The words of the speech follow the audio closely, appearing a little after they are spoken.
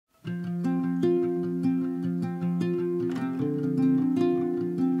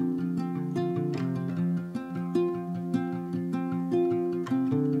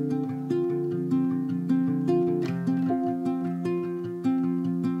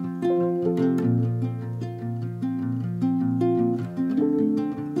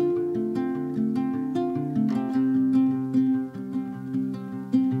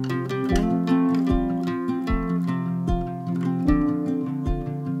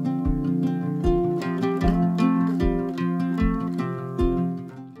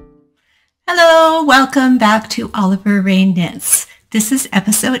Hello, welcome back to Oliver Ray Knits. This is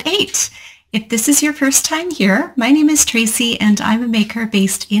episode 8. If this is your first time here, my name is Tracy and I'm a maker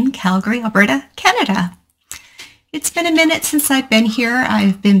based in Calgary, Alberta, Canada. It's been a minute since I've been here.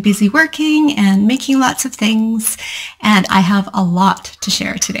 I've been busy working and making lots of things, and I have a lot to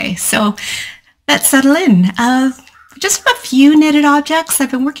share today. So let's settle in. Just a few knitted objects. I've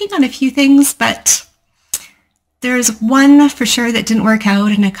been working on a few things, but there's one for sure that didn't work out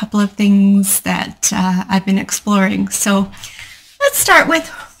and a couple of things that I've been exploring. So let's start with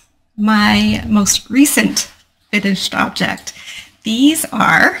my most recent finished object. These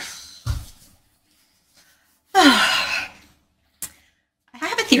are, I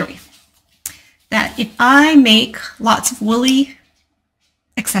have a theory that if I make lots of woolly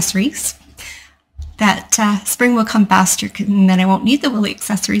accessories, that spring will come faster and then I won't need the woolly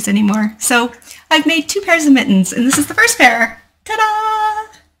accessories anymore. So I've made 2 pairs of mittens, and this is the first pair.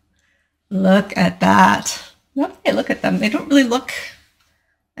 Ta-da! Look at that. Okay, look at them. They don't really look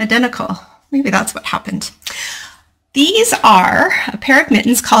identical. Maybe that's what happened. These are a pair of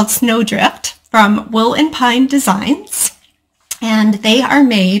mittens called Snowdrift from Wool and Pine Designs, and they are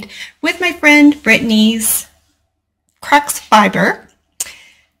made with my friend Brittany's Crux fiber,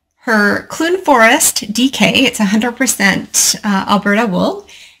 her Clune Forest DK. It's 100% Alberta wool,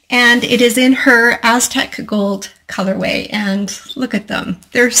 and it is in her Aztec Gold colorway. And look at them.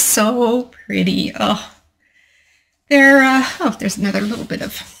 They're so pretty. Oh, they're, oh, there's another little bit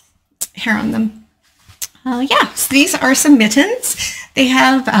of hair on them. Yeah, so these are some mittens. They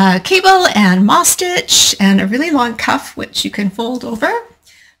have cable and moss stitch and a really long cuff, which you can fold over.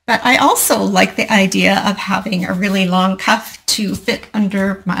 But I also like the idea of having a really long cuff to fit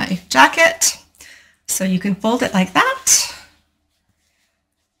under my jacket. So you can fold it like that.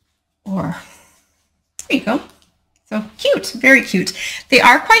 Or, there you go. So cute, very cute. They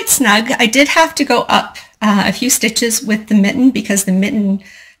are quite snug. I did have to go up a few stitches with the mitten because the mitten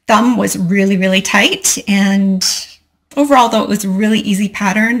thumb was really, really tight. And overall, though, it was a really easy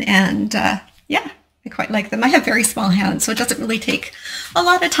pattern. And yeah, I quite like them. I have very small hands, so it doesn't really take a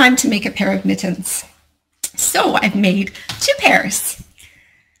lot of time to make a pair of mittens. So I've made 2 pairs.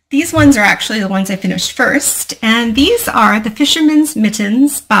 These ones are actually the ones I finished first, and these are the Fisherman's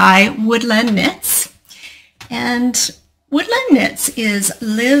Mittens by Woodland Knits. And Woodland Knits is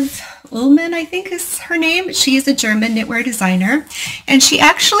Liv Ullman, I think is her name. She is a German knitwear designer, and she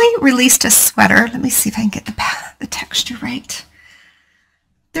actually released a sweater. Let me see if I can get the texture right.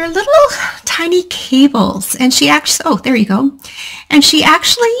 They're little tiny cables, and she actually, oh, there you go. And she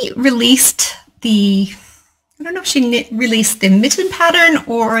actually released the, I don't know if she released the mitten pattern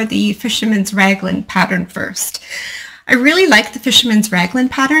or the Fisherman's Raglan pattern first. I really like the Fisherman's Raglan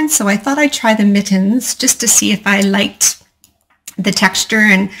pattern, so I thought I'd try the mittens just to see if I liked the texture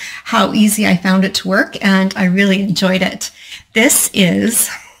and how easy I found it to work, and I really enjoyed it. This is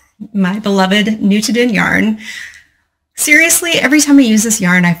my beloved Newton yarn. Seriously, every time I use this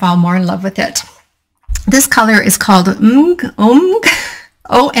yarn, I fall more in love with it. This color is called OMGE.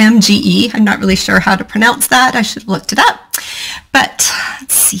 I'm not really sure how to pronounce that. I should have looked it up. But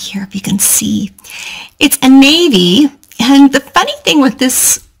let's see here if you can see. It's a navy. And the funny thing with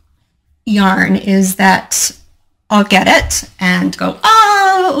this yarn is that I'll get it and go,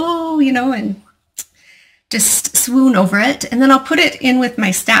 oh, you know, and just swoon over it. And then I'll put it in with my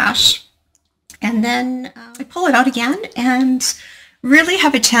stash. And then I pull it out again and really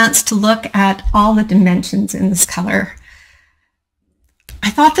have a chance to look at all the dimensions in this color. I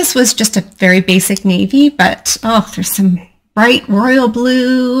thought this was just a very basic navy, but oh, there's some bright royal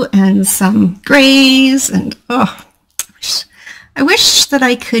blue and some grays, and oh, I wish that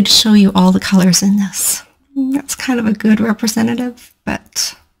I could show you all the colors in this. That's kind of a good representative,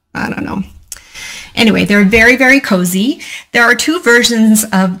 but I don't know. Anyway, they're very, very cozy. There are 2 versions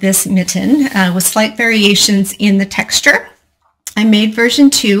of this mitten with slight variations in the texture. I made version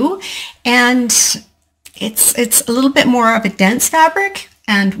 2, and it's a little bit more of a dense fabric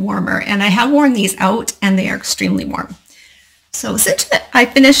and warmer. And I have worn these out, and they are extremely warm. So since I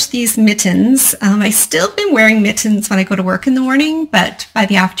finished these mittens, I still been wearing mittens when I go to work in the morning, but by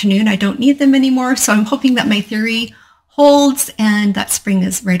the afternoon I don't need them anymore. So I'm hoping that my theory holds and that spring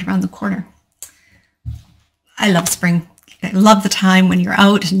is right around the corner. I love spring. I love the time when you're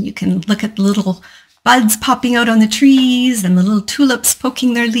out and you can look at the little buds popping out on the trees and the little tulips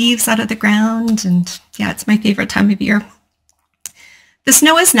poking their leaves out of the ground. And yeah, it's my favorite time of year. The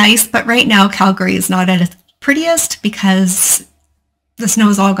snow is nice, but right now Calgary is not at its prettiest because the snow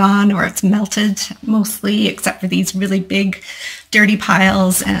is all gone or it's melted mostly, except for these really big dirty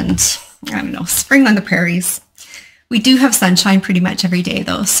piles and I don't know, spring on the prairies. We do have sunshine pretty much every day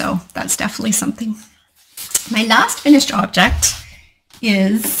though, so that's definitely something. My last finished object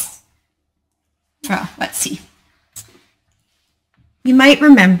is, well, let's see. You might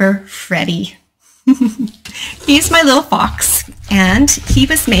remember Freddie. He's my little fox, and he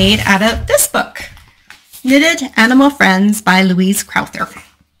was made out of this book, Knitted Animal Friends by Louise Crowther.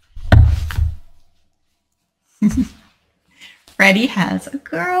 Freddie has a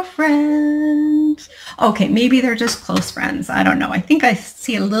girlfriend. Okay, maybe they're just close friends. I don't know. I think I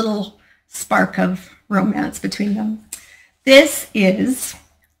see a little spark of romance between them. This is,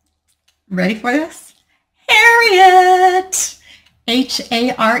 ready for this? Hare-iet.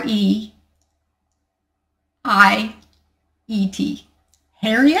 H-A-R-E-I-E-T.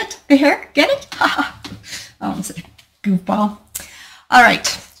 Hare-iet? The hare? Get it? Oh, I'm such a goofball. All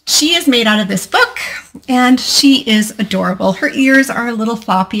right. She is made out of this book, and she is adorable. Her ears are a little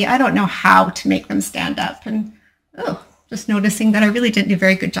floppy. I don't know how to make them stand up. And, oh, just noticing that I really didn't do a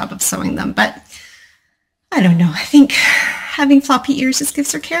very good job of sewing them. But I don't know. I think having floppy ears just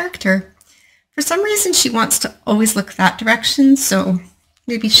gives her character. For some reason, she wants to always look that direction, so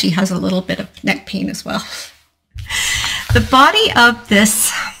maybe she has a little bit of neck pain as well. The body of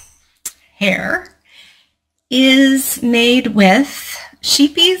this hare is made with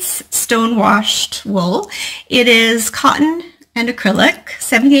Sheepy's stone-washed wool. It is cotton and acrylic,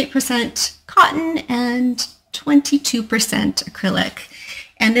 78% cotton and 22% acrylic.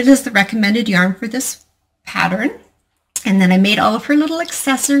 And it is the recommended yarn for this pattern. And then I made all of her little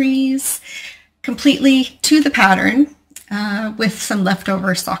accessories completely to the pattern with some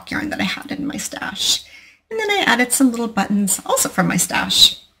leftover sock yarn that I had in my stash. And then I added some little buttons also from my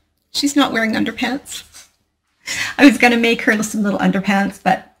stash. She's not wearing underpants. I was going to make her some little underpants,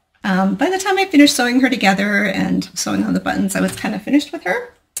 but by the time I finished sewing her together and sewing on the buttons, I was kind of finished with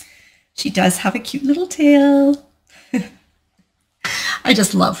her. She does have a cute little tail. I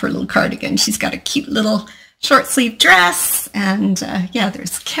just love her little cardigan. She's got a cute little short sleeve dress, and yeah,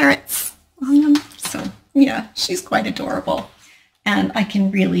 there's carrots on them. So yeah, she's quite adorable. And I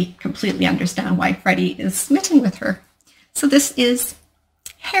can really completely understand why Freddie is smitten with her. So this is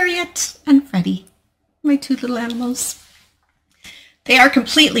Hare-iet and Freddie, my two little animals. They are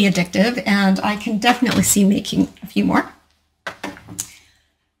completely addictive, and I can definitely see making a few more.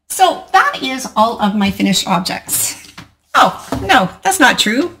 So that is all of my finished objects. Oh, no, that's not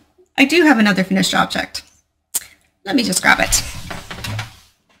true. I do have another finished object. Let me just grab it.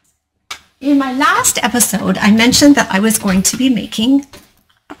 In my last episode, I mentioned that I was going to be making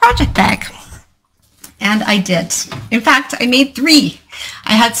a project bag. And I did. In fact, I made 3.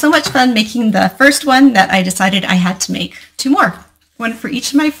 I had so much fun making the first one that I decided I had to make 2 more. One for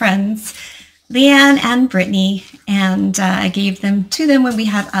each of my friends, Leanne and Brittany, and I gave them to them when we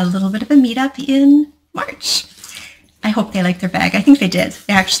had a little bit of a meetup in March. I hope they liked their bag. I think they did.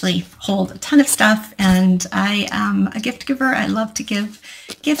 They actually hold a ton of stuff, and I am a gift giver. I love to give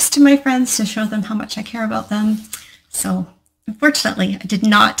gifts to my friends to show them how much I care about them. So unfortunately, I did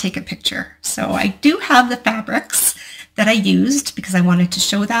not take a picture. So I do have the fabrics that I used because I wanted to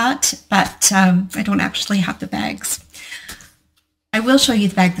show that, but I don't actually have the bags. I will show you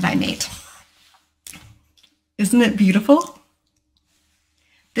the bag that I made. Isn't it beautiful?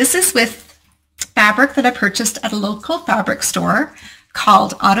 This is with fabric that I purchased at a local fabric store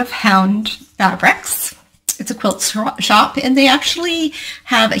called Out of Hound Fabrics. It's a quilt shop, and they actually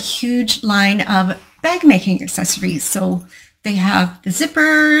have a huge line of bag making accessories. So they have the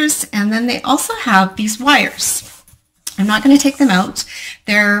zippers, and then they also have these wires. I'm not going to take them out.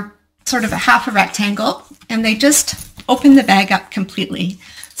 They're sort of a half a rectangle, and they just open the bag up completely.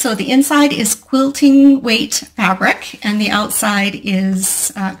 So the inside is quilting weight fabric, and the outside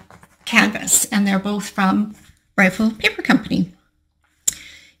is canvas, and they're both from Rifle Paper Company.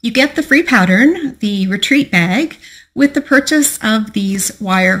 You get the free pattern, the retreat bag, with the purchase of these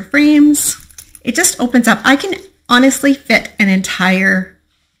wire frames. It just opens up. I can honestly fit an entire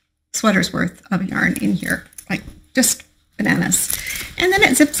sweater's worth of yarn in here, like just bananas. And then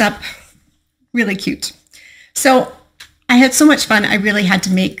it zips up, really cute. So I had so much fun. I really had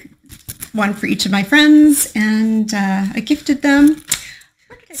to make one for each of my friends, and I gifted them.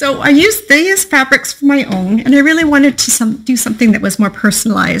 So I used these fabrics for my own, and I really wanted to do something that was more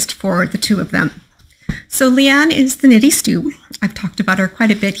personalized for the 2 of them. So Leanne is the Knitty Stew. I've talked about her quite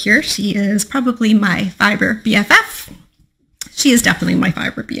a bit here. She is probably my fiber BFF. She is definitely my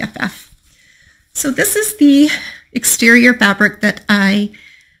fiber BFF. So this is the exterior fabric that I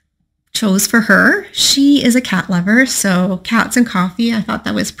chose for her. She is a cat lover, so cats and coffee, I thought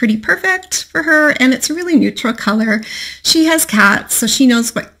that was pretty perfect for her, and it's a really neutral color. She has cats, so she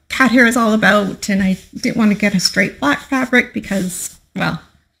knows what cat hair is all about, and I didn't want to get a straight black fabric because, well,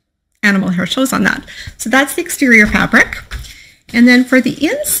 animal hair shows on that. So that's the exterior fabric. And then for the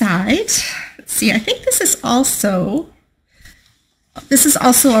inside, let's see, I think this is also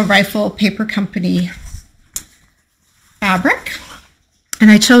a Rifle Paper Company fabric.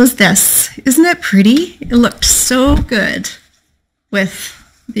 And I chose this. Isn't it pretty? It looked so good with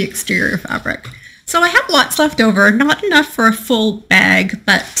the exterior fabric. So I have lots left over, not enough for a full bag,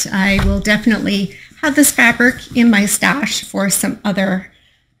 but I will definitely have this fabric in my stash for some other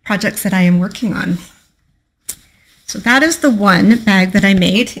projects that I am working on. So that is the one bag that I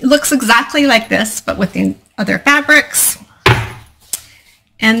made. It looks exactly like this, but with the other fabrics.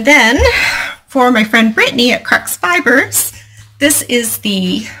 And then for my friend Brittany at Crux Fibers, this is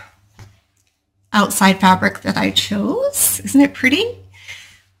the outside fabric that I chose. Isn't it pretty?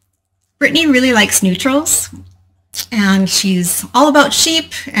 Brittany really likes neutrals, and she's all about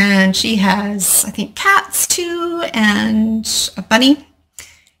sheep, and she has, I think, cats too, and a bunny.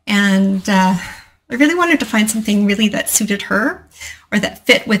 And I really wanted to find something really that suited her or that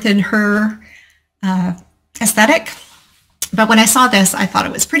fit within her aesthetic. But when I saw this, I thought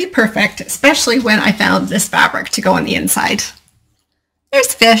it was pretty perfect, especially when I found this fabric to go on the inside.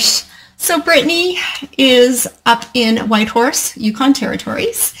 There's Fish. So Brittany is up in Whitehorse, Yukon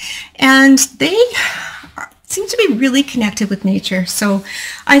Territories, and they seem to be really connected with nature. So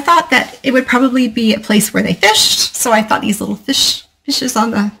I thought that it would probably be a place where they fished. So I thought these little fishes on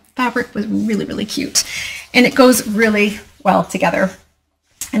the fabric was really, really cute. And it goes really well together.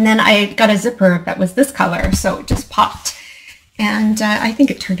 And then I got a zipper that was this color, so it just popped. And I think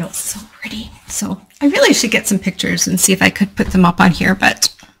it turned out so pretty. So I really should get some pictures and see if I could put them up on here,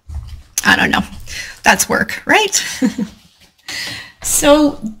 but I don't know. That's work, right?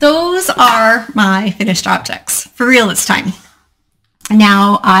 So those are my finished objects. For real this time.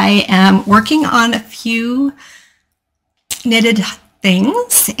 Now I am working on a few knitted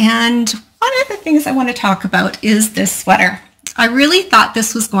things, and one of the things I want to talk about is this sweater. I really thought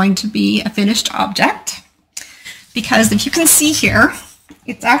this was going to be a finished object because if you can see here,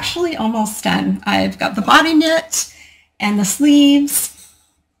 it's actually almost done. I've got the body knit and the sleeves,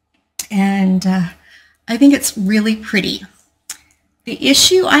 and I think it's really pretty. The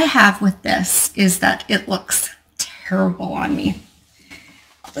issue I have with this is that it looks terrible on me.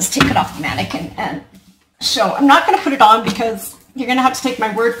 I'll just take it off the mannequin and show. I'm not going to put it on because you're going to have to take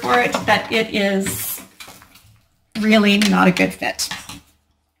my word for it that it is really not a good fit.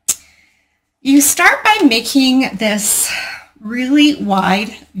 You start by making this really wide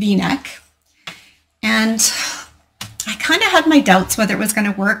V-neck, and I kind of had my doubts whether it was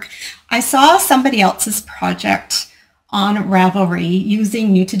going to work. I saw somebody else's project on Ravelry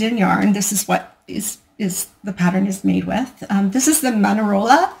using Nutidin yarn. This is what is the pattern is made with. This is the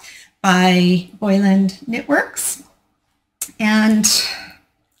Manarola by Boyland Knitworks. And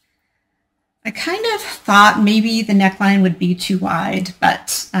I kind of thought maybe the neckline would be too wide,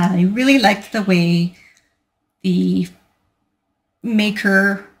 but I really liked the way the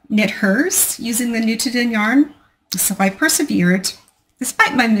maker knit hers using the Nutidin yarn. So I persevered,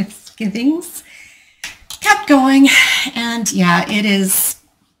 despite my misgivings, kept going, and yeah, it is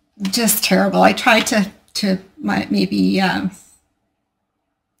just terrible. I tried to maybe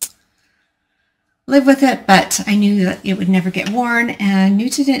live with it, but I knew that it would never get worn, and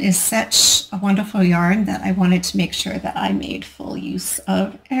Nutidin is such a wonderful yarn that I wanted to make sure that I made full use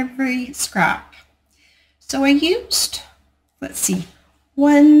of every scrap. So I used, let's see,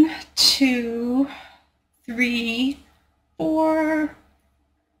 1, 2, 3, 4,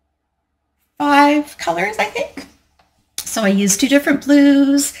 5 colors, I think. So I used 2 different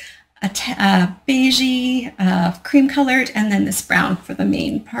blues, a beigey, cream colored, and then this brown for the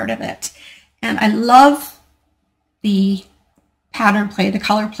main part of it. And I love the pattern play, the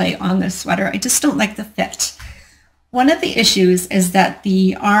color play on this sweater. I just don't like the fit. One of the issues is that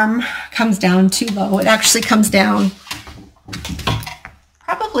the arm comes down too low. It actually comes down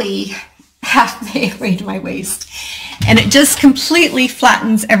probably halfway to my waist. And it just completely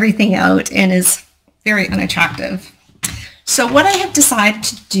flattens everything out and is very unattractive. So what I have decided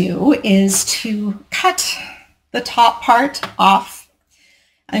to do is to cut the top part off.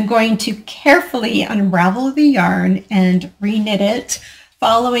 I'm going to carefully unravel the yarn and reknit it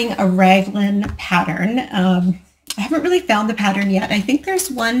following a raglan pattern. I haven't really found the pattern yet. I think there's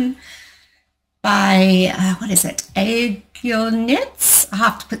one by, what is it, Knits? I'll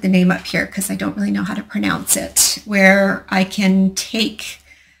have to put the name up here because I don't really know how to pronounce it, where I can take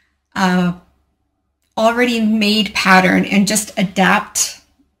a already made pattern and just adapt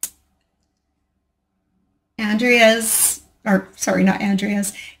Andrea's or sorry, not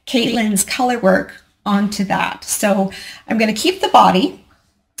Andrea's, Caitlin's color work onto that. So I'm going to keep the body,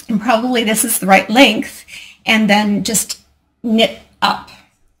 and probably this is the right length, and then just knit up.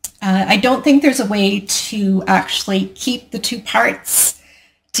 I don't think there's a way to actually keep the two parts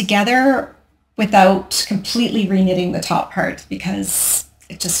together without completely reknitting the top part, because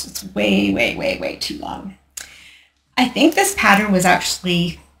it's way too long. I think this pattern was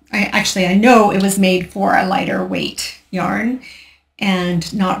I know it was made for a lighter weight yarn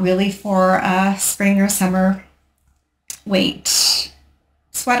and not really for a spring or summer weight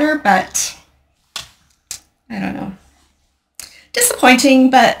sweater, but I don't know. Disappointing,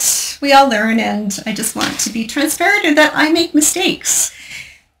 but we all learn, and I just want to be transparent that I make mistakes.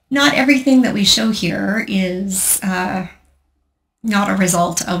 Not everything that we show here is not a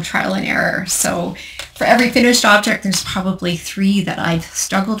result of trial and error. So for every finished object, there's probably 3 that I've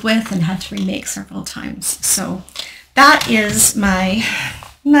struggled with and had to remake several times. So that is my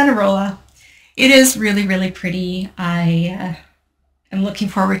Manarola. It is really pretty. I am looking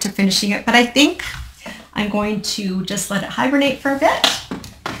forward to finishing it, but I think I'm going to just let it hibernate for a bit.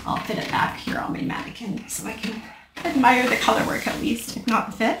 I'll fit it back here on my mannequin so I can admire the color work at least, if not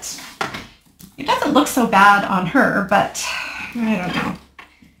the fit. It doesn't look so bad on her, but I don't know.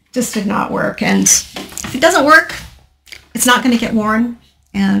 Just did not work. And if it doesn't work, it's not going to get worn,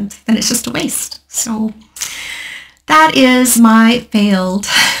 and then it's just a waste. So that is my failed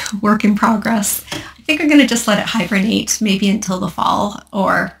work in progress. I think I'm going to just let it hibernate maybe until the fall,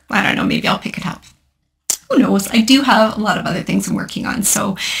 or I don't know, maybe I'll pick it up. Who knows? I do have a lot of other things I'm working on,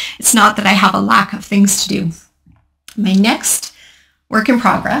 so it's not that I have a lack of things to do. My next work in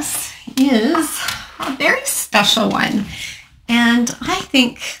progress is a very special one, and I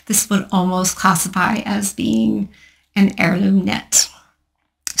think this would almost classify as being an heirloom knit.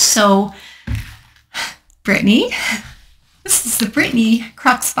 So Brittany, this is the Brittany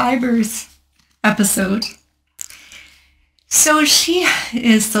Crux Fibers episode. So she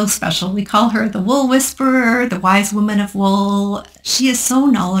is so special. We call her the wool whisperer, the wise woman of wool. She is so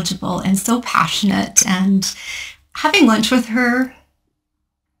knowledgeable and so passionate, and having lunch with her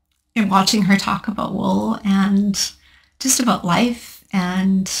and watching her talk about wool and just about life,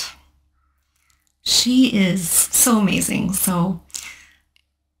 and she is so amazing. So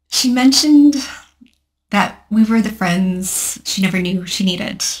she mentioned that we were the friends she never knew she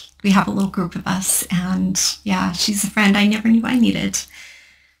needed. We have a little group of us, and yeah, she's a friend I never knew I needed.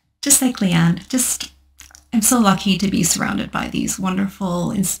 Just like Leanne. I'm so lucky to be surrounded by these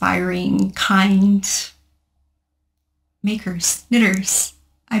wonderful, inspiring, kind makers, knitters.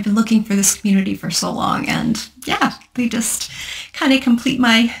 I've been looking for this community for so long, and yeah, they just kind of complete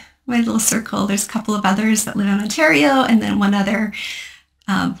my little circle. There's a couple of others that live in Ontario, and then one other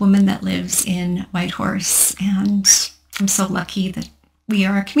woman that lives in Whitehorse, and I'm so lucky that we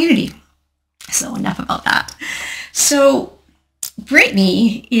are a community. So enough about that. So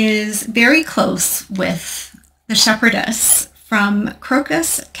Brittany is very close with the shepherdess from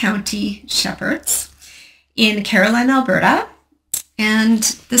Crocus County Shepherds in Caroline, Alberta. And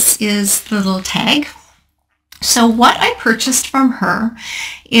this is the little tag. So what I purchased from her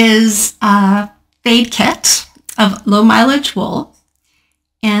is a fade kit of low mileage wool.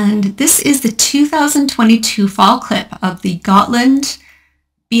 And this is the 2022 fall clip of the Gotland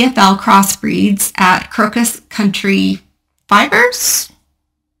BFL crossbreeds at Crocus Country Fibers.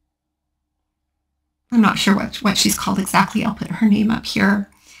 I'm not sure what she's called exactly. I'll put her name up here.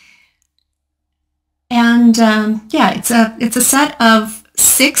 And yeah, it's a set of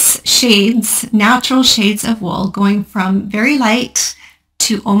 6 shades, natural shades of wool, going from very light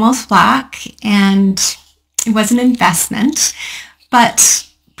to almost black, and it was an investment. But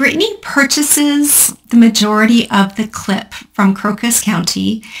Brittany purchases the majority of the clip from Crocus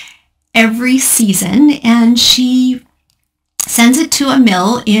County every season, and she sends it to a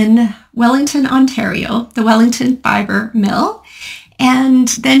mill in Wellington, Ontario, the Wellington Fiber Mill, and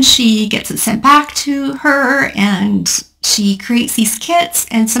then she gets it sent back to her, and she creates these kits,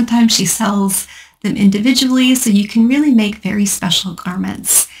 and sometimes she sells them individually, so you can really make very special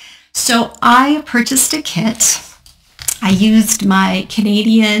garments. So I purchased a kit. I used my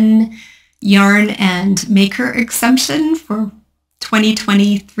Canadian yarn and maker exemption for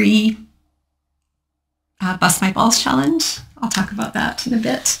 2023 Bust My Balls Challenge. I'll talk about that in a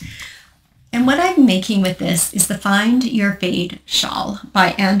bit. And what I'm making with this is the Find Your Fade shawl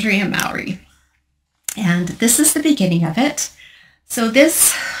by Andrea Mowry. And this is the beginning of it. So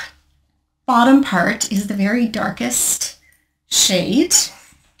this bottom part is the very darkest shade.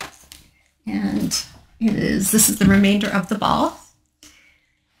 And this is the remainder of the ball.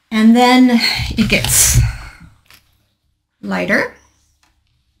 And then it gets lighter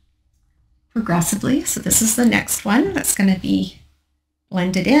progressively. So this is the next one that's going to be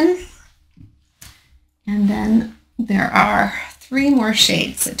blended in. And then there are 3 more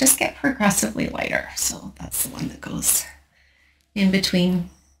shades that just get progressively lighter. So that's the one that goes in between.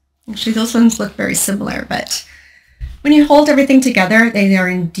 Actually, those ones look very similar, but when you hold everything together, they are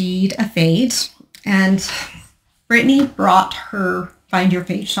indeed a fade. And Brittany brought her Find Your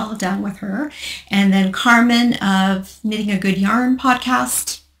Fade shawl down with her. And then Carmen of Knitting a Good Yarn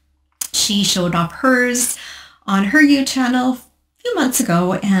podcast, she showed off hers on her YouTube channel a few months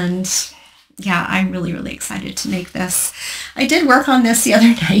ago. And yeah, I'm really, really excited to make this. I did work on this the other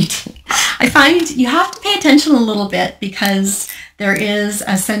night. I find you have to pay attention a little bit because there is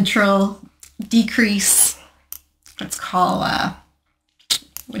a central decrease. Let's call,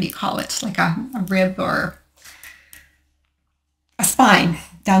 what do you call it? Like a rib or a spine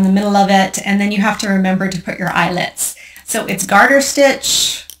down the middle of it. And then you have to remember to put your eyelets. So it's garter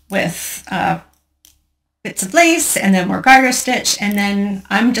stitch with bits of lace and then more garter stitch. And then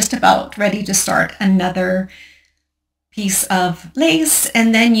I'm just about ready to start another piece of lace,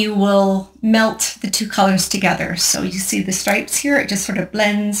 and then you will melt the 2 colors together. So you see the stripes here, it just sort of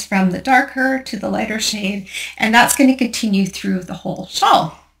blends from the darker to the lighter shade, and that's going to continue through the whole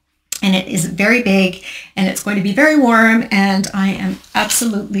shawl. And it is very big, and it's going to be very warm, and I am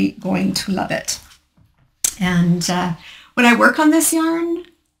absolutely going to love it. And when I work on this yarn,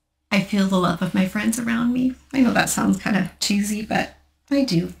 I feel the love of my friends around me. I know that sounds kind of cheesy, but I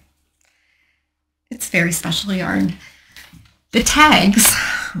do. It's very special yarn. The tags,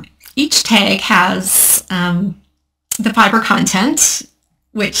 each tag has the fiber content,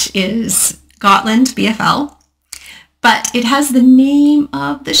 which is Gotland BFL, but it has the name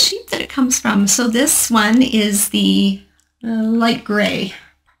of the sheep that it comes from. So this one is the light gray,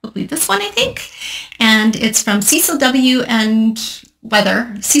 probably this one, I think, and it's from Cecil W. and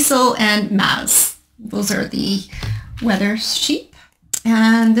Weather, Cecil and Maz. Those are the Weather sheep.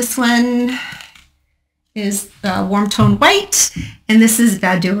 And this one is warm tone white, and this is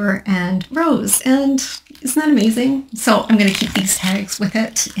Vadeur and Rose. And isn't that amazing? So I'm going to keep these tags with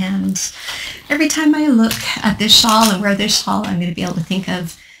it, and every time I look at this shawl and wear this shawl, I'm going to be able to think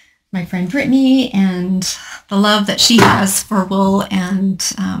of my friend Brittany and the love that she has for wool and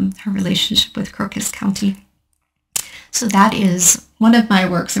her relationship with Crocus County. So that is one of my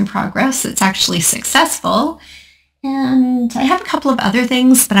works in progress. It's actually successful. And I have a couple of other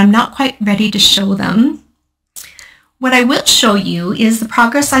things, but I'm not quite ready to show them. What I will show you is the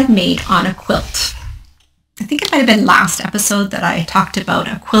progress I've made on a quilt. I think it might have been last episode that I talked about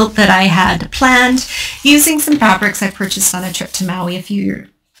a quilt that I had planned using some fabrics I purchased on a trip to Maui a few years.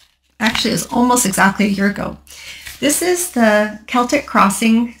 Actually, it was almost exactly a year ago. This is the Celtic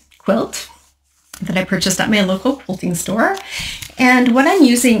Crossing quilt that I purchased at my local quilting store. And what I'm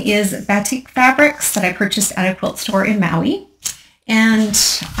using is batik fabrics that I purchased at a quilt store in Maui. And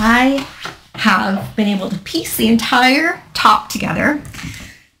I have been able to piece the entire top together.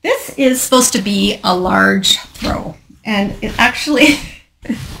 This is supposed to be a large throw, and it actually,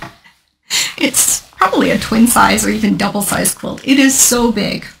 it's probably a twin size or even double size quilt. It is so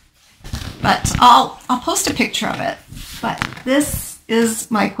big, but I'll post a picture of it. But this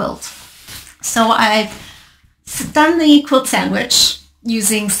is my quilt. So I've done the quilt sandwich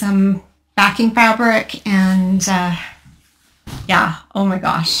using some backing fabric, and yeah, oh my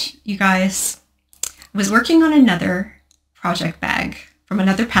gosh, you guys, I was working on another project bag from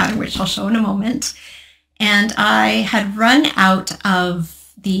another pattern, which I'll show in a moment, and I had run out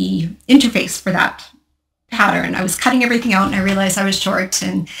of the interface for that pattern. I was cutting everything out, and I realized I was short,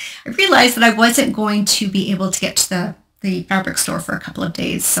 and I realized that I wasn't going to be able to get to the fabric store for a couple of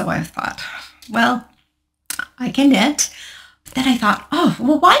days. So I thought, well, I can knit. But then I thought, oh,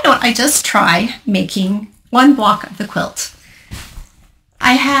 well, why don't I just try making one block of the quilt?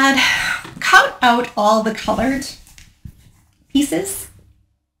 I had cut out all the colored pieces,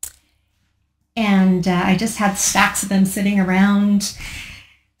 and I just had stacks of them sitting around.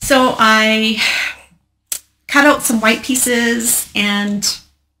 So I cut out some white pieces and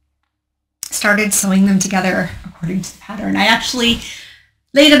started sewing them together according to the pattern. I actually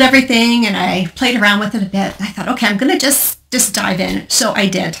laid out everything and I played around with it a bit. I thought, okay, I'm going to just dive in. So I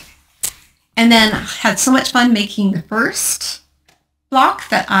did. And then I had so much fun making the first block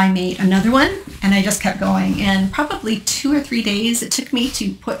that I made another one, and I just kept going. And probably 2 or 3 days it took me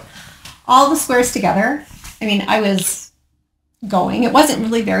to put all the squares together. I mean, I was going. It wasn't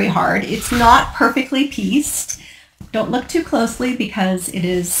really very hard. It's not perfectly pieced. Don't look too closely because it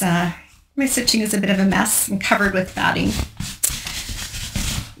is, my stitching is a bit of a mess and covered with batting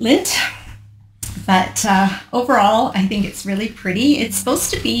lint. But overall, I think it's really pretty. It's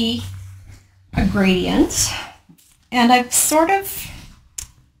supposed to be a gradient, and I've sort of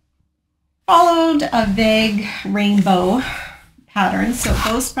followed a vague rainbow pattern. So it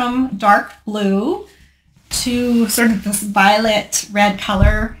goes from dark blue to sort of this violet red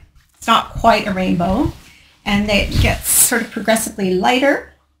color. It's not quite a rainbow. And it gets sort of progressively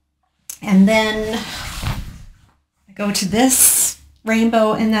lighter. And then I go to this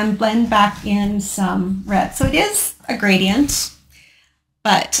rainbow and then blend back in some red. So it is a gradient,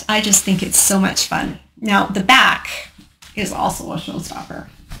 but I just think it's so much fun. Now the back is also a showstopper.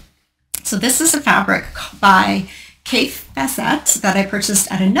 So this is a fabric by Kate Bassett that I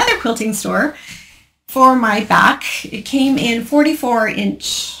purchased at another quilting store for my back. It came in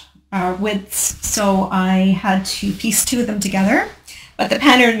 44-inch widths, so I had to piece two of them together. But the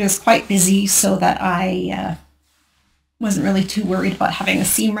pattern is quite busy, so that I wasn't really too worried about having a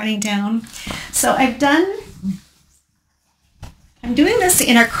seam running down. So I'm doing this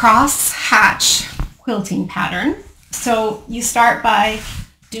in a cross hatch quilting pattern. So you start by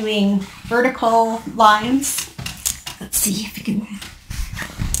doing vertical lines. Let's see if we can.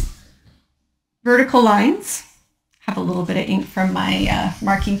 Vertical lines. Have a little bit of ink from my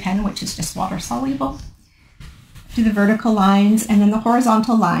marking pen, which is just water soluble. Do the vertical lines and then the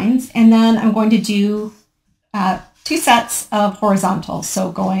horizontal lines. And then I'm going to do two sets of horizontal.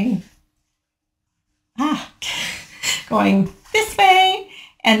 So going this way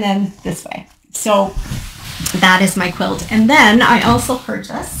and then this way. So that is my quilt. And then I also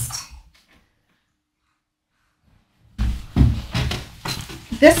purchased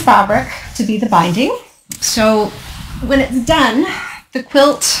this fabric to be the binding. So when it's done, the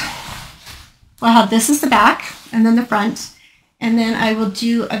quilt will have this is the back and then the front. And then I will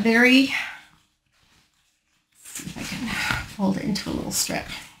do a very, let's see if I can fold it into a little strip.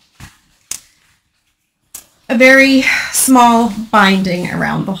 A very small binding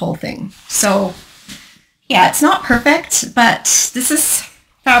around the whole thing. So yeah, it's not perfect, but this is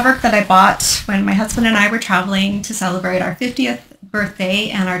fabric that I bought when my husband and I were traveling to celebrate our 50th birthday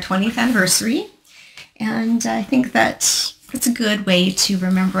and our 20th anniversary. And I think that it's a good way to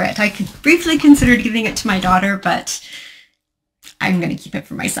remember it. I could briefly consider giving it to my daughter, but I'm going to keep it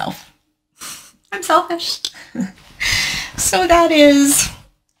for myself. I'm selfish. So that is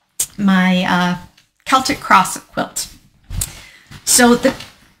my Celtic cross quilt. So the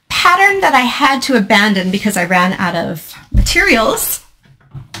pattern that I had to abandon because I ran out of materials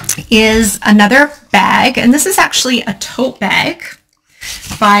is another bag, and this is actually a tote bag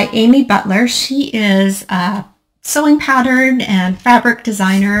by Amy Butler. She is a sewing pattern and fabric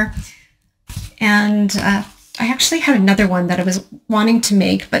designer, and I actually had another one that I was wanting to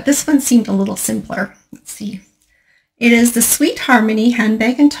make, but this one seemed a little simpler. Let's see. It is the Sweet Harmony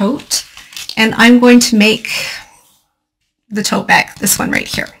handbag and tote, and I'm going to make the tote bag, this one right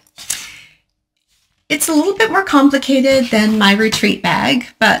here. It's a little bit more complicated than my retreat bag,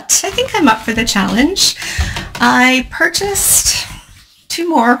 but I think I'm up for the challenge. I purchased two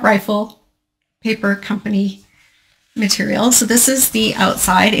more Rifle Paper Company materials. So this is the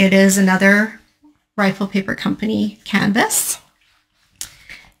outside. It is another Rifle Paper Company canvas.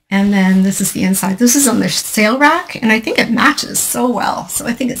 And then this is the inside. This is on the sale rack, and I think it matches so well. So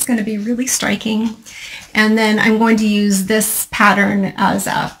I think it's going to be really striking. And then I'm going to use this pattern as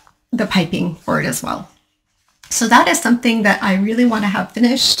the piping for it as well. So that is something that I really want to have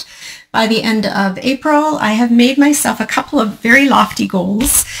finished by the end of April. I have made myself a couple of very lofty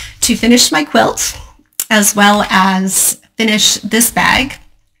goals to finish my quilt as well as finish this bag.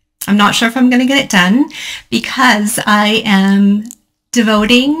 I'm not sure if I'm going to get it done because I am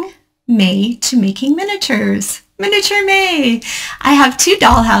devoting May to making miniatures. Miniature May! I have two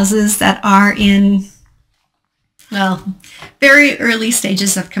dollhouses that are in, well, very early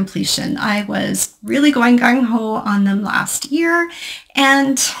stages of completion. I was really going gung-ho on them last year,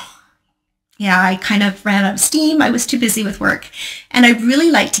 and yeah, I kind of ran out of steam. I was too busy with work, and I'd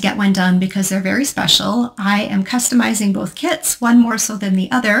really like to get one done because they're very special. I am customizing both kits, one more so than the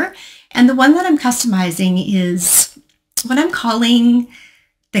other, and the one that I'm customizing is what I'm calling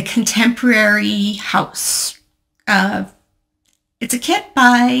the Contemporary House. It's a kit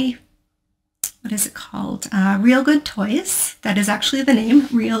by, what is it called? Real Good Toys. That is actually the name,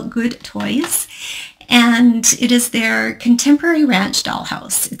 Real Good Toys. And it is their Contemporary Ranch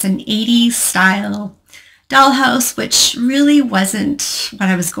dollhouse. It's an 80s style dollhouse, which really wasn't what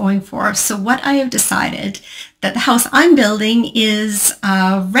I was going for. So what I have decided that the house I'm building is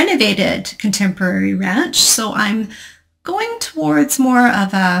a renovated contemporary ranch. So I'm going towards more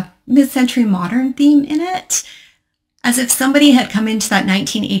of a mid-century modern theme in it. as if somebody had come into that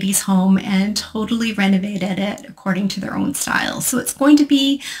 1980s home and totally renovated it according to their own style. So it's going to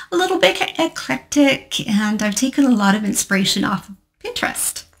be a little bit eclectic, and I've taken a lot of inspiration off of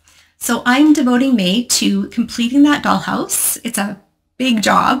Pinterest. So I'm devoting May to completing that dollhouse. It's a big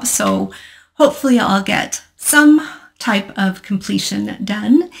job, so hopefully I'll get some type of completion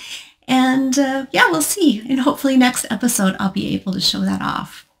done. And yeah, we'll see. And hopefully next episode I'll be able to show that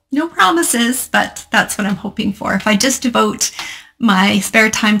off. No promises, but that's what I'm hoping for. If I just devote my spare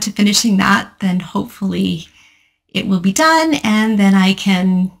time to finishing that, then hopefully it will be done and then I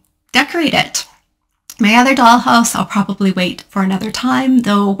can decorate it. My other dollhouse, I'll probably wait for another time,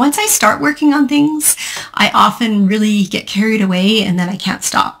 though once I start working on things, I often really get carried away and then I can't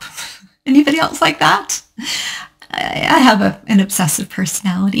stop. Anybody else like that? I have an obsessive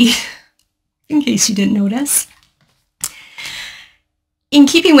personality, in case you didn't notice. In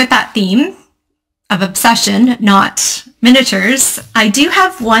keeping with that theme of obsession, not miniatures, I do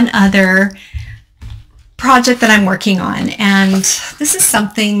have one other project that I'm working on, and this is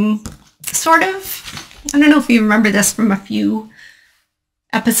something sort of, I don't know if you remember this from a few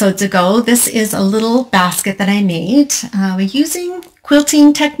episodes ago. This is a little basket that I made using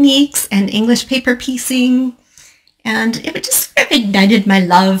quilting techniques and English paper piecing, and it just sort of ignited my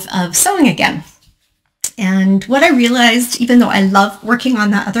love of sewing again. And what I realized, even though I love working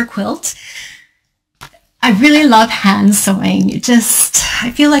on that other quilt, I really love hand sewing.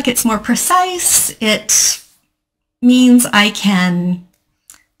 I feel like it's more precise. It means I can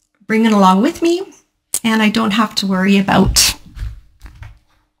bring it along with me, and I don't have to worry about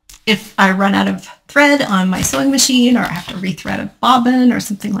if I run out of thread on my sewing machine or I have to rethread a bobbin or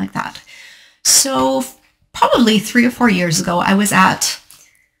something like that. So probably 3 or 4 years ago, I was at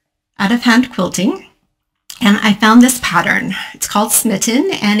Out of Hand Quilting, and I found this pattern. It's called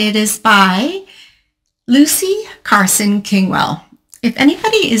Smitten, and it is by Lucy Carson Kingwell. If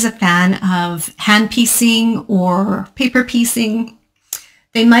anybody is a fan of hand piecing or paper piecing,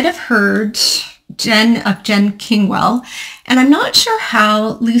 they might have heard Jen Kingwell, and I'm not sure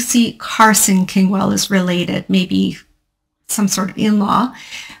how Lucy Carson Kingwell is related, maybe some sort of in-law,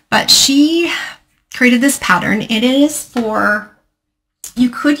 but she created this pattern. It is for, you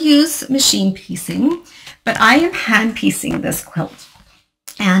could use machine piecing, but I am hand piecing this quilt,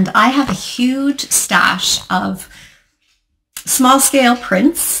 and I have a huge stash of small scale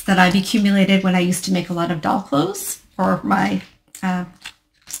prints that I've accumulated when I used to make a lot of doll clothes for my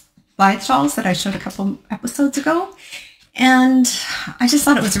Blythe dolls that I showed a couple episodes ago. And I just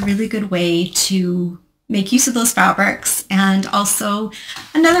thought it was a really good way to make use of those fabrics, and also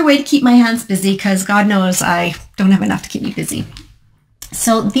another way to keep my hands busy, because God knows I don't have enough to keep me busy.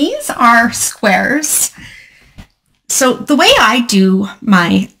 So these are squares. So the way I do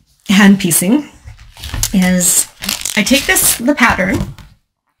my hand piecing is I take the pattern,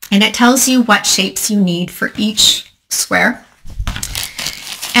 and it tells you what shapes you need for each square.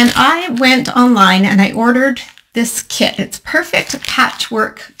 And I went online and I ordered this kit. It's Perfect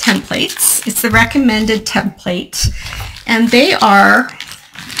Patchwork Templates. It's the recommended template, and they are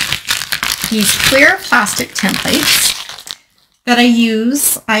these clear plastic templates that I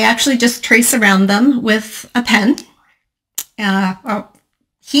use. I actually just trace around them with a pen, a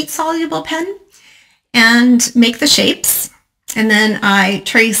heat-soluble pen, and make the shapes. And then I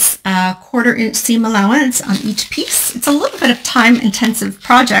trace a 1/4 inch seam allowance on each piece. It's a little bit of time-intensive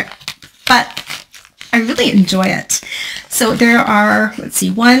project, but I really enjoy it. So there are, let's see,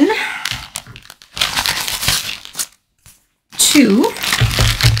 1, 2,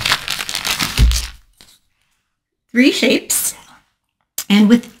 3 shapes. And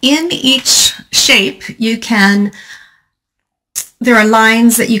within each shape, there are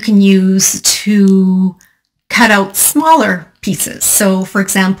lines that you can use to cut out smaller pieces. So for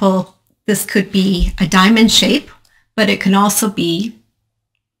example, this could be a diamond shape, but it can also be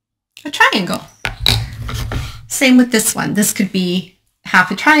a triangle. Same with this one. This could be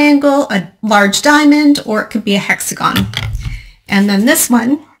half a triangle, a large diamond, or it could be a hexagon. And then this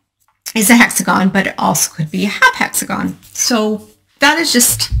one is a hexagon, but it also could be a half hexagon. So that is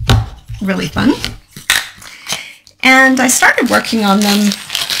just really fun. And I started working on them,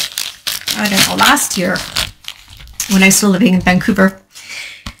 I don't know, last year when I was still living in Vancouver.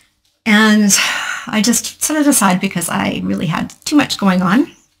 And I just set it aside because I really had too much going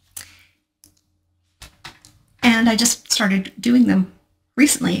on. And I just started doing them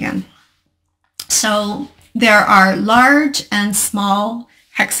recently again. So there are large and small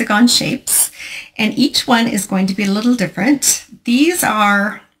hexagon shapes, and each one is going to be a little different. These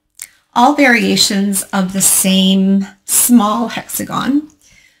are all variations of the same small hexagon.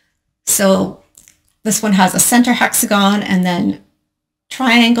 So This one has a center hexagon and then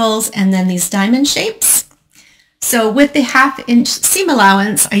triangles and then these diamond shapes. So with the 1/2 inch seam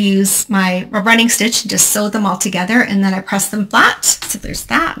allowance, I use my running stitch and just sew them all together, and then I press them flat. So there's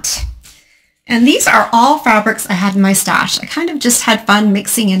that. And these are all fabrics I had in my stash. I kind of just had fun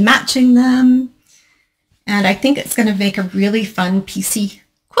mixing and matching them. And I think it's going to make a really fun piecey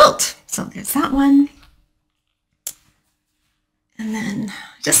quilt. So there's that one. And then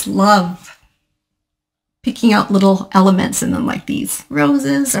I just love picking out little elements in them, like these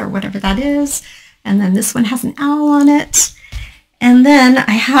roses or whatever that is. And then this one has an owl on it. And then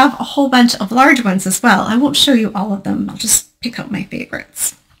I have a whole bunch of large ones as well. I won't show you all of them. I'll just pick out my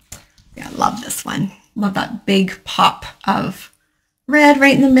favorites. Yeah, I love this one. Love that big pop of red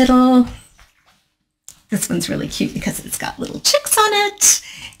right in the middle. This one's really cute because it's got little chicks on it.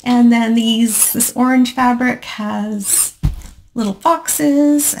 And then this orange fabric has little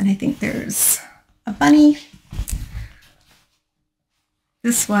foxes, and I think there's a bunny.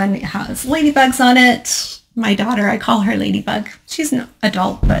 This one has ladybugs on it. My daughter, I call her Ladybug. She's an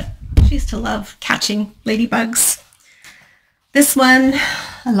adult, but she used to love catching ladybugs. This one,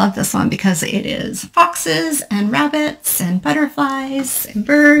 I love this one because it is foxes and rabbits and butterflies and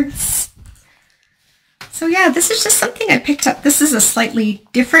birds. So yeah, this is just something I picked up. This is a slightly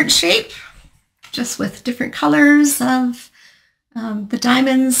different shape, just with different colors of the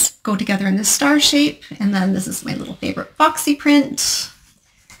diamonds go together in this star shape. And then this is my little favorite foxy print.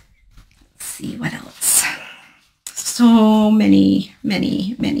 Let's see what else. So many.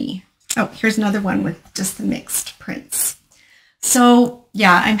 Oh, here's another one with just the mixed prints. So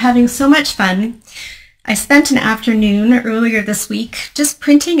yeah, I'm having so much fun. I spent an afternoon earlier this week just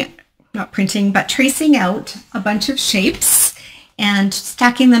tracing out a bunch of shapes and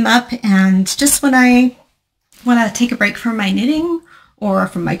stacking them up. And just when I want to take a break from my knitting or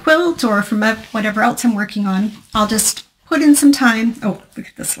from my quilt or from whatever else I'm working on, I'll just put in some time. Oh, look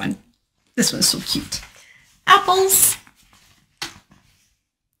at this one. This one's so cute. Apples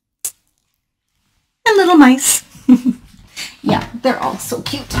and little mice. Yeah, they're all so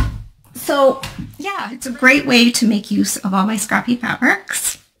cute. So yeah, it's a great way to make use of all my scrappy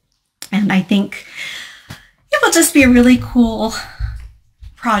fabrics. And I think it will just be a really cool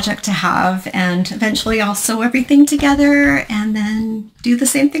project to have. And eventually I'll sew everything together and then do the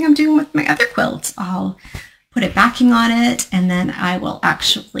same thing I'm doing with my other quilts. I'll put a backing on it, and then I will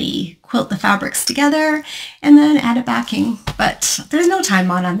actually quilt the fabrics together and then add a backing. But there's no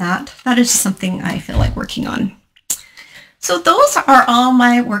timeline on that. That is just something I feel like working on. So those are all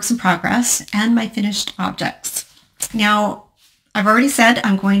my works in progress and my finished objects. Now, I've already said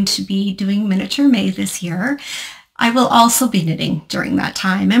I'm going to be doing Miniature May this year. I will also be knitting during that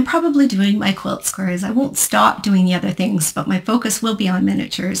time and probably doing my quilt squares. I won't stop doing the other things, but my focus will be on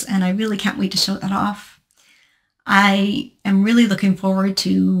miniatures, and I really can't wait to show that off. I am really looking forward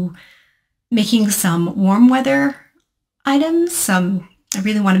to making some warm weather items. I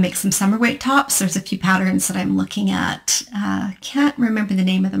really want to make some summer weight tops. There's a few patterns that I'm looking at. Can't remember the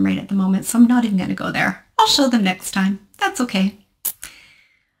name of them right at the moment, so I'm not even going to go there. I'll show them next time. That's okay.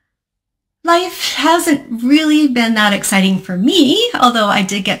 Life hasn't really been that exciting for me, although I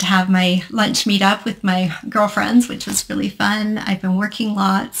did get to have my lunch meetup with my girlfriends, which was really fun. I've been working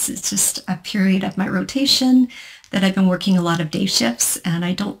lots. It's just a period of my rotation that I've been working a lot of day shifts, and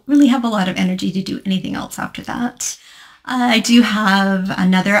I don't really have a lot of energy to do anything else after that. I do have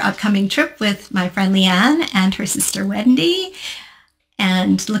another upcoming trip with my friend Leanne and her sister Wendy,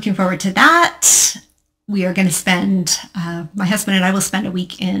 and looking forward to that. We are going to spend, my husband and I will spend a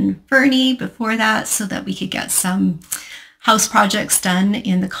week in Fernie before that so that we could get some house projects done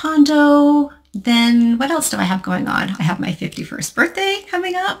in the condo. Then what else do I have going on? I have my 51st birthday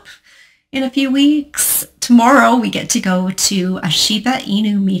coming up in a few weeks. Tomorrow we get to go to a Shiba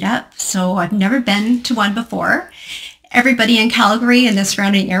Inu meetup. So I've never been to one before. Everybody in Calgary and the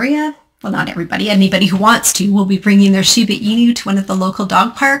surrounding area, well, not everybody, anybody who wants to, will be bringing their Shiba Inu to one of the local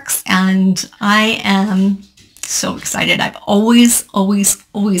dog parks. And I am so excited. I've always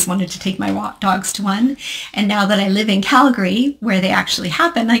wanted to take my dogs to one. And now that I live in Calgary, where they actually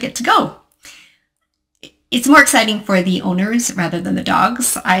happen, I get to go. It's more exciting for the owners rather than the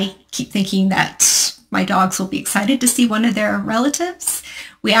dogs. I keep thinking that my dogs will be excited to see one of their relatives.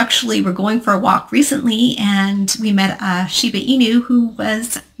 We actually were going for a walk recently, and we met a Shiba Inu who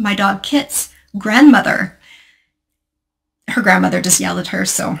was my dog Kit's grandmother. Her grandmother just yelled at her,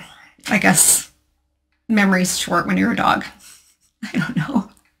 so I guess memory's short when you're a dog. I don't know.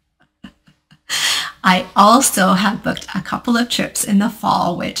 I also have booked a couple of trips in the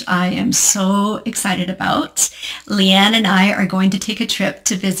fall, which I am so excited about. Leanne and I are going to take a trip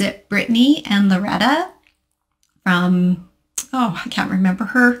to visit Brittany and Loretta from, oh, I can't remember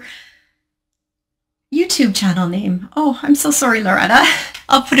her YouTube channel name. Oh, I'm so sorry, Loretta.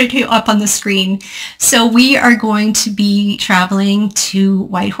 I'll put it up on the screen. So we are going to be traveling to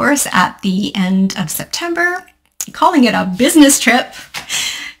Whitehorse at the end of September, calling it a business trip.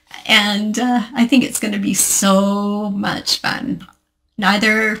 And I think it's going to be so much fun. I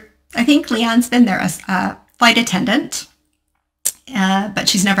think Leanne's been there as a flight attendant, but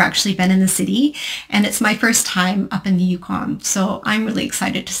she's never actually been in the city. And it's my first time up in the Yukon, so I'm really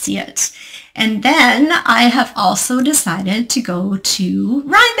excited to see it. And then I have also decided to go to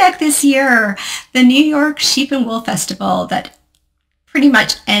Rhinebeck this year, the New York Sheep and Wool Festival that pretty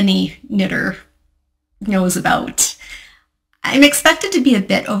much any knitter knows about. I'm expected to be a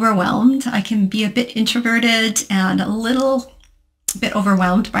bit overwhelmed. I can be a bit introverted and a little bit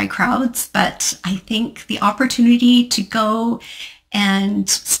overwhelmed by crowds, but I think the opportunity to go and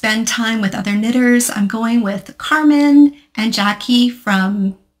spend time with other knitters. I'm going with Carmen and Jackie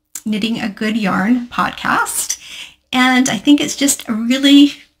from Knitting a Good Yarn podcast. And I think it's just I'm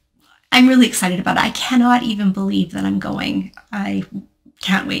really excited about it. I cannot even believe that I'm going. I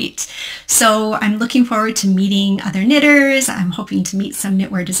can't wait. So I'm looking forward to meeting other knitters. I'm hoping to meet some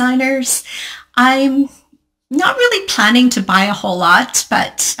knitwear designers. I'm not really planning to buy a whole lot,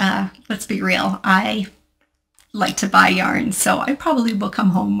 but let's be real. I like to buy yarn, so I probably will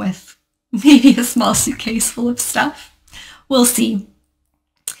come home with maybe a small suitcase full of stuff. We'll see.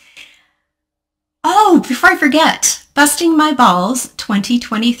 Oh, before I forget, Busting My Balls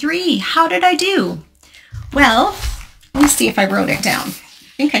 2023. How did I do? Well, let me see if I wrote it down.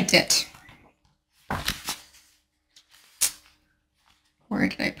 I think I did. Where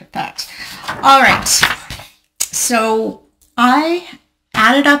did I put that? All right. So I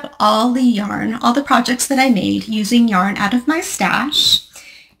added up all the yarn, all the projects that I made using yarn out of my stash.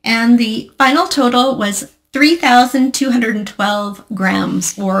 And the final total was 3,212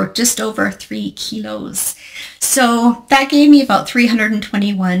 grams, or just over 3 kilos. So that gave me about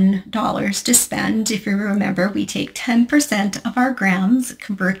 $321 to spend. If you remember, we take 10% of our grams,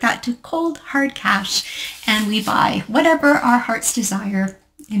 convert that to cold hard cash, and we buy whatever our hearts desire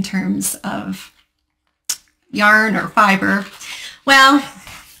in terms of yarn or fiber. Well,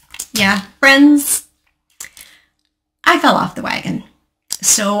 yeah, friends, I fell off the wagon.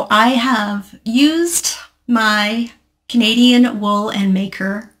 So I have used my Canadian Wool and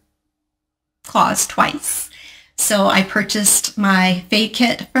Maker clause twice. So I purchased my fade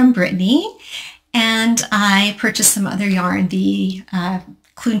kit from Brittany, and I purchased some other yarn, the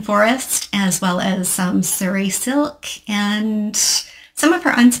Clune Forest, as well as some Surrey Silk and some of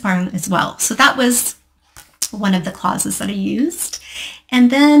her unspun as well. So that was one of the clauses that I used. And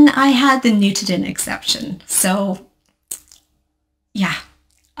then I had the Newton exception. So yeah,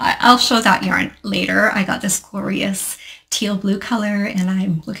 I'll show that yarn later. I got this glorious teal blue color, and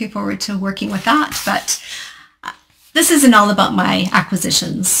I'm looking forward to working with that. But this isn't all about my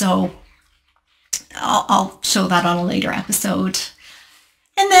acquisitions, so I'll show that on a later episode.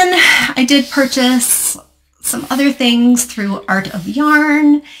 And then I did purchase some other things through Art of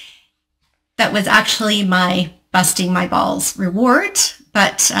Yarn. That was actually my Busting My Balls reward,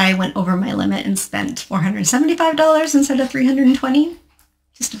 but I went over my limit and spent $475 instead of $320,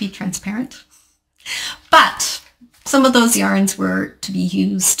 just to be transparent. But some of those yarns were to be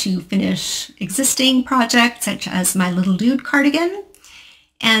used to finish existing projects, such as my Little Dude cardigan,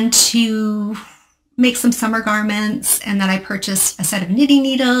 and to make some summer garments. And then I purchased a set of knitting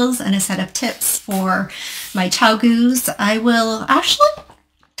needles and a set of tips for my Chow-goos. I will actually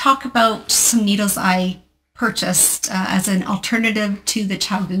talk about some needles I purchased as an alternative to the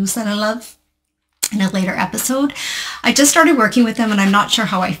Chow-goos that I love in a later episode. I just started working with them, and I'm not sure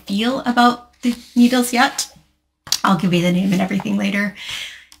how I feel about the needles yet. I'll give you the name and everything later.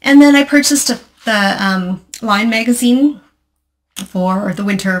 And then I purchased the Line magazine for the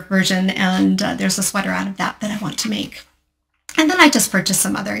winter version, and there's a sweater out of that I want to make. And then I just purchased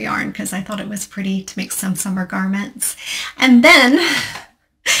some other yarn because I thought it was pretty to make some summer garments. And then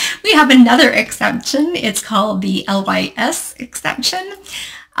we have another exception. It's called the LYS exception.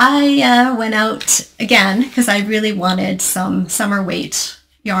 I went out again because I really wanted some summer weight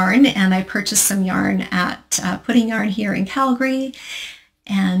yarn, and I purchased some yarn at Pudding Yarn here in Calgary,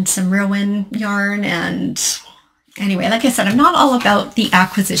 and some Rowan yarn. And anyway, like I said, I'm not all about the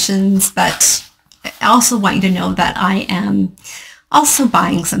acquisitions, but I also want you to know that I am also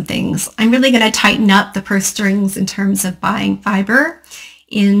buying some things. I'm really going to tighten up the purse strings in terms of buying fiber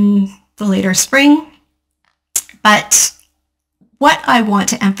in the later spring. But what I want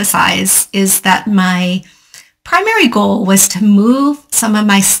to emphasize is that my primary goal was to move some of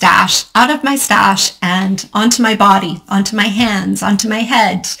my stash out of my stash and onto my body, onto my hands, onto my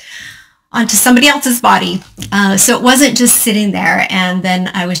head, onto somebody else's body. So it wasn't just sitting there and then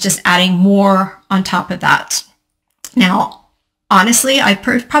I was just adding more on top of that. Now, honestly, I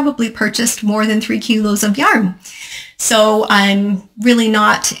probably purchased more than 3 kilos of yarn. So I'm really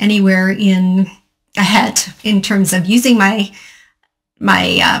not anywhere ahead in terms of using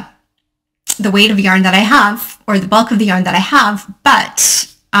the weight of yarn that I have, or the bulk of the yarn that I have, but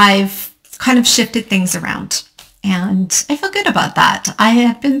I've kind of shifted things around and I feel good about that. I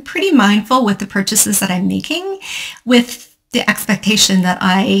have been pretty mindful with the purchases that I'm making, with the expectation that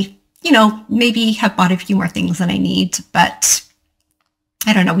I, maybe have bought a few more things than I need, but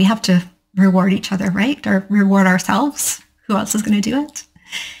I don't know, we have to reward each other, right? Or reward ourselves. Who else is going to do it?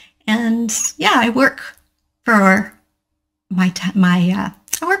 And yeah, I work for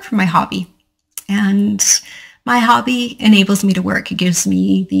I work for my hobby, and my hobby enables me to work. It gives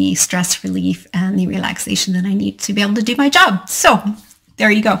me the stress relief and the relaxation that I need to be able to do my job. So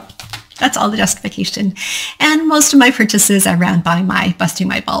there you go. That's all the justification. And most of my purchases are around by my Busting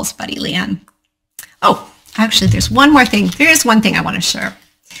My Balls buddy, Leanne. Oh, actually, there's one more thing. There's one thing I want to share.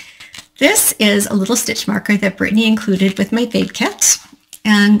 This is a little stitch marker that Brittany included with my fade kit.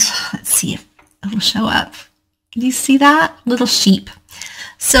 And let's see if it will show up. Can you see that? Little sheep.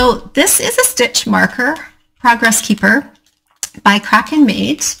 So this is a stitch marker, Progress Keeper by Kraken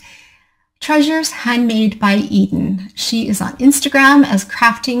Made. Treasures Handmade by Eden. She is on Instagram as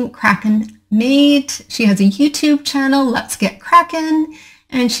Crafting Kraken Made. She has a YouTube channel, Let's Get Kraken,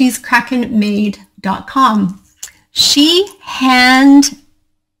 and she's krakenmade.com. She hand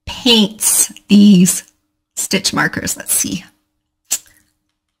paints these stitch markers. Let's see.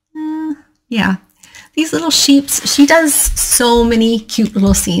 Yeah, these little sheeps. She does so many cute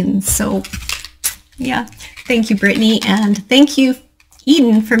little scenes. So yeah, thank you, Brittany, and thank you,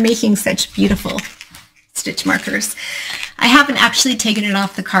 Eden, for making such beautiful stitch markers. I haven't actually taken it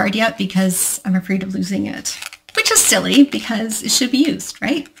off the card yet because I'm afraid of losing it, which is silly because it should be used,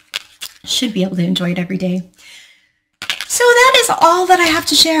 right? Should be able to enjoy it every day. So that is all that I have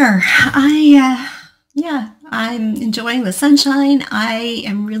to share. I'm enjoying the sunshine. I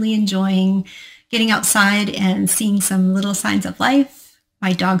am really enjoying getting outside and seeing some little signs of life.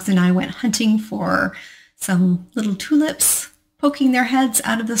 My dogs and I went hunting for some little tulips poking their heads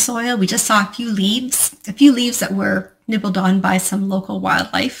out of the soil. We just saw a few leaves that were nibbled on by some local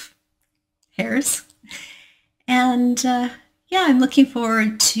wildlife, hares. And yeah, I'm looking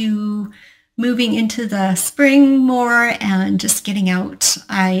forward to moving into the spring more and just getting out.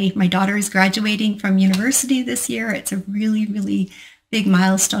 My daughter is graduating from university this year. It's a really, really big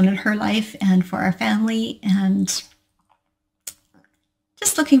milestone in her life and for our family. And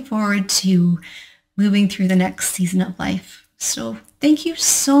just looking forward to moving through the next season of life. So thank you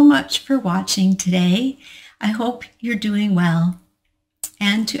so much for watching today. I hope you're doing well.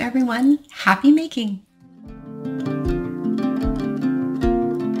 And to everyone, happy making.